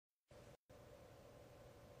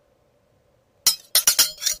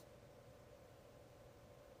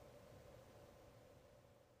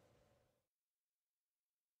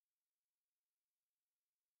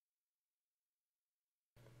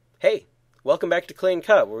Hey, welcome back to Clean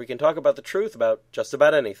Cut, where we can talk about the truth about just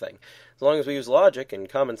about anything, as long as we use logic and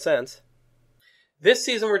common sense. This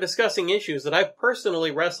season we're discussing issues that I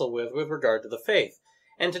personally wrestle with regard to the faith,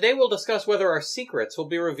 and today we'll discuss whether our secrets will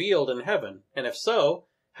be revealed in heaven, and if so,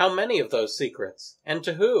 how many of those secrets, and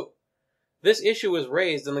to who? This issue is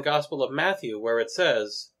raised in the Gospel of Matthew, where it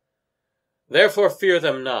says, "Therefore fear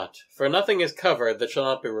them not, for nothing is covered that shall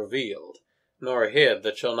not be revealed, nor hid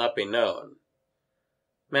that shall not be known."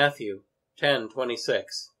 Matthew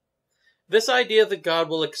 10:26. This idea that God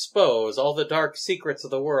will expose all the dark secrets of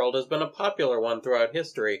the world has been a popular one throughout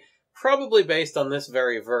history, probably based on this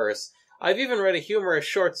very verse. I've even read a humorous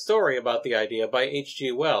short story about the idea by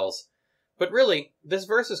H.G. Wells. But really, this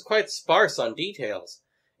verse is quite sparse on details.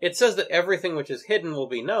 It says that everything which is hidden will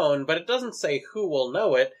be known, but it doesn't say who will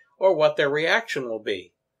know it or what their reaction will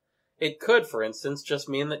be. It could, for instance, just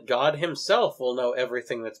mean that God himself will know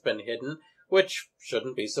everything that's been hidden, which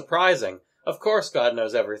shouldn't be surprising. Of course God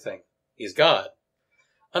knows everything. He's God.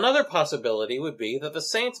 Another possibility would be that the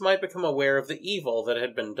saints might become aware of the evil that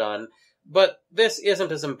had been done, but this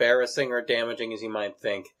isn't as embarrassing or damaging as you might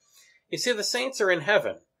think. You see, the saints are in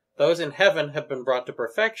heaven. Those in heaven have been brought to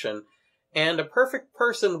perfection, and a perfect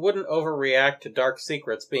person wouldn't overreact to dark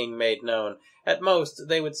secrets being made known. At most,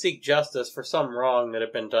 they would seek justice for some wrong that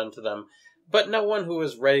had been done to them, but no one who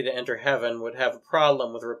was ready to enter heaven would have a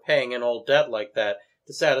problem with repaying an old debt like that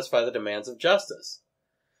to satisfy the demands of justice.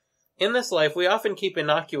 In this life, we often keep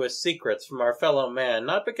innocuous secrets from our fellow man,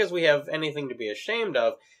 not because we have anything to be ashamed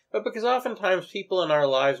of, but because oftentimes people in our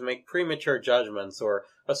lives make premature judgments or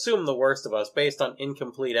assume the worst of us based on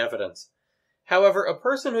incomplete evidence. However, a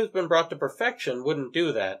person who's been brought to perfection wouldn't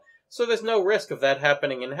do that, so there's no risk of that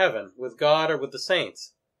happening in heaven, with God or with the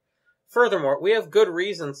saints. Furthermore, we have good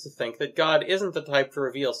reasons to think that God isn't the type to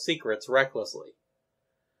reveal secrets recklessly.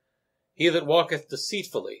 "He that walketh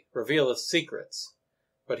deceitfully revealeth secrets,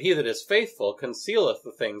 but he that is faithful concealeth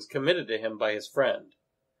the things committed to him by his friend."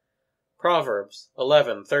 Proverbs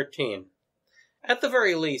 11:13. At the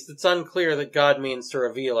very least, it's unclear that God means to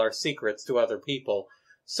reveal our secrets to other people,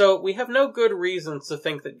 so we have no good reasons to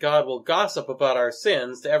think that God will gossip about our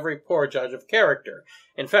sins to every poor judge of character.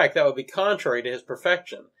 In fact, that would be contrary to his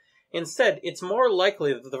perfection. Instead, it's more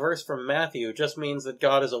likely that the verse from Matthew just means that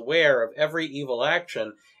God is aware of every evil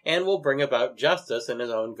action and will bring about justice in his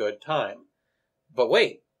own good time. But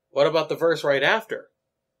wait, what about the verse right after?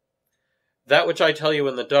 "That which I tell you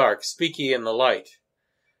in the dark, speak ye in the light,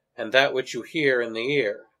 and that which you hear in the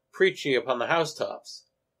ear, preach ye upon the housetops."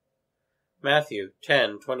 Matthew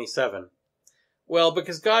 10:27. Well,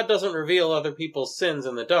 because God doesn't reveal other people's sins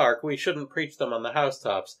in the dark, we shouldn't preach them on the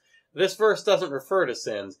housetops. This verse doesn't refer to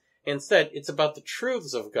sins. Instead, it's about the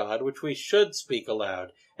truths of God, which we should speak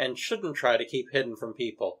aloud, and shouldn't try to keep hidden from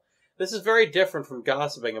people. This is very different from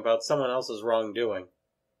gossiping about someone else's wrongdoing.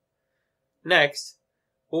 Next,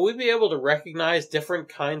 will we be able to recognize different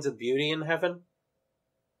kinds of beauty in heaven?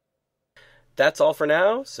 That's all for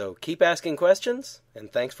now, so keep asking questions,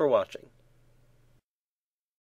 and thanks for watching.